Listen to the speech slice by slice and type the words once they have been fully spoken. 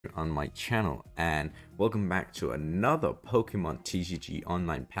on my channel, and welcome back to another Pokemon TCG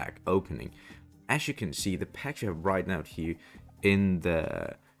online pack opening. As you can see, the packs you have right now here in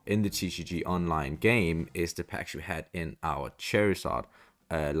the TCG online game is the packs we had in our Charizard,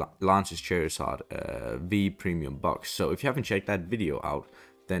 Lance's Charizard V Premium box. So if you haven't checked that video out,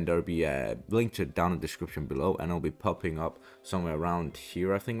 then there'll be a link to it down in the description below, and it'll be popping up somewhere around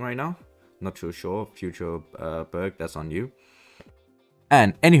here, I think, right now. Not too sure. Future Berg, that's on you.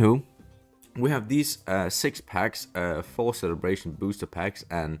 And anywho, we have these 6 packs, 4 Celebration Booster packs,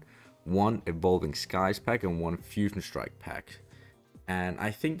 and 1 Evolving Skies pack, and 1 Fusion Strike pack. And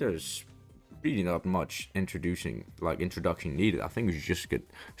I think there's really not much introduction needed. I think we should just get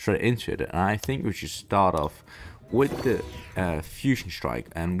straight into it. And I think we should start off with the Fusion Strike,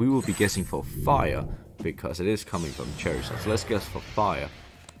 and we will be guessing for fire because it is coming from Charizard. So let's guess for fire.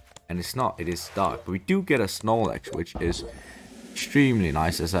 And it's not, it is dark. But we do get a Snorlax, which is extremely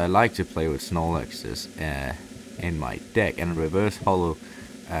nice, as I like to play with Snorlaxes in my deck, and a reverse holo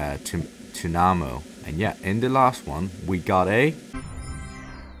Tunamo. And yeah, in the last one we got a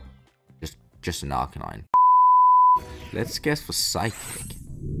just an Arcanine. Let's guess for Psychic.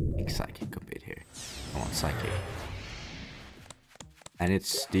 Psychic a bit here. I want Psychic, and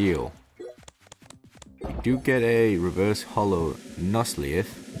it's Steel. We do get a reverse holo Nuzleaf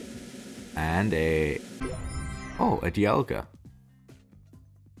and a Dialga.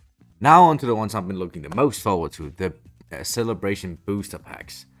 Now on to the ones I've been looking the most forward to, the Celebration Booster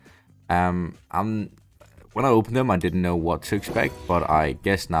packs. When I opened them, I didn't know what to expect, but I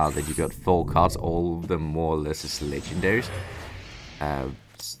guess now that you got 4 cards, all of them more or less is legendaries.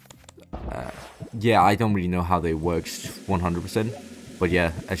 Yeah, I don't really know how they work 100%, but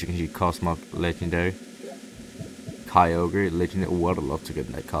yeah, as you can see, Cosmog legendary, Kyogre legendary. Oh, I'd love to get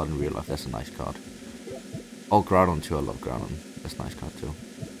that card in real life. That's a nice card. Oh, Groudon too. I love Groudon. That's a nice card too.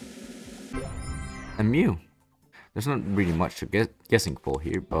 And Mew. There's not really much to guessing for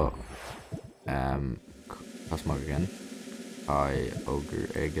here, but Cosmog again,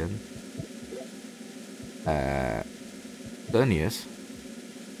 Kyogre again, Xerneas,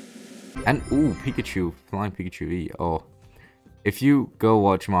 and Pikachu, Flying Pikachu V. Oh, if you go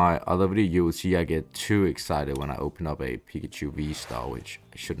watch my other video, you will see I get too excited when I open up a Pikachu V Star, which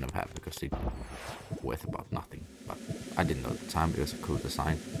I shouldn't have had because they're worth about nothing. But I didn't know at the time. It was a cool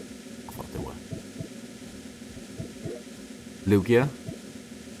design. I thought they were. Lugia,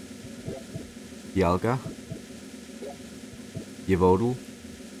 Dialga, Yvodel,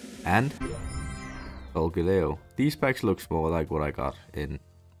 and Solgaleo. These packs looks more like what I got in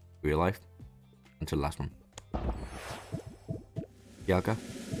real life until the last one. Dialga,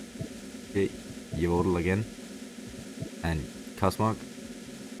 Yvodel again, and Cosmog,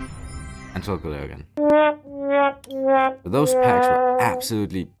 and Solgaleo again. So those packs were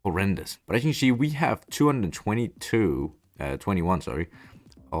absolutely horrendous. But as you can see, we have 21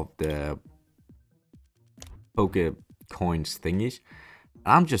 of the Poke Coins thingies.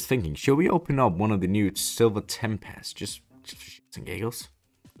 And I'm just thinking, should we open up one of the new Silver Tempest? Just for shits and giggles?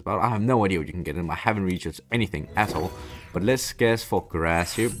 But I have no idea what you can get in them. I haven't researched anything at all. But let's guess for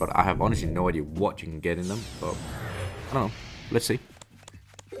grass here. But I have honestly no idea what you can get in them. But I don't know. Let's see.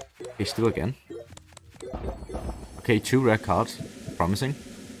 Okay, still again. Okay, 2 rare cards. Promising.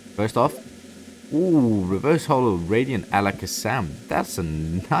 First off. Ooh, reverse holo Radiant Alakazam. That's a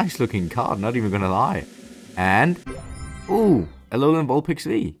nice looking card, not even gonna lie. And ooh, Alolan Vulpix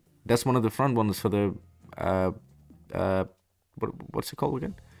V. That's one of the front ones for the what's it called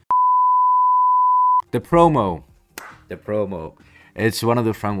again? The promo. The promo. It's one of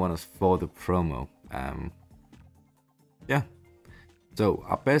the front ones for the promo. Yeah. So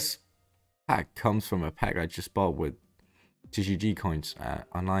our best pack comes from a pack I just bought with TCG coins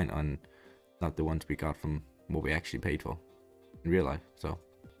online, on not the ones we got from what we actually paid for in real life. So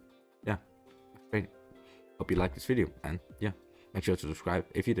yeah, great. Hope you liked this video, and yeah, make sure to subscribe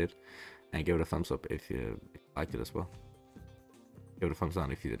if you did, and give it a thumbs up if you liked it as well. Give it a thumbs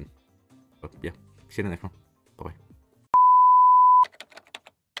down if you didn't. But yeah, see you in the next one. Bye bye.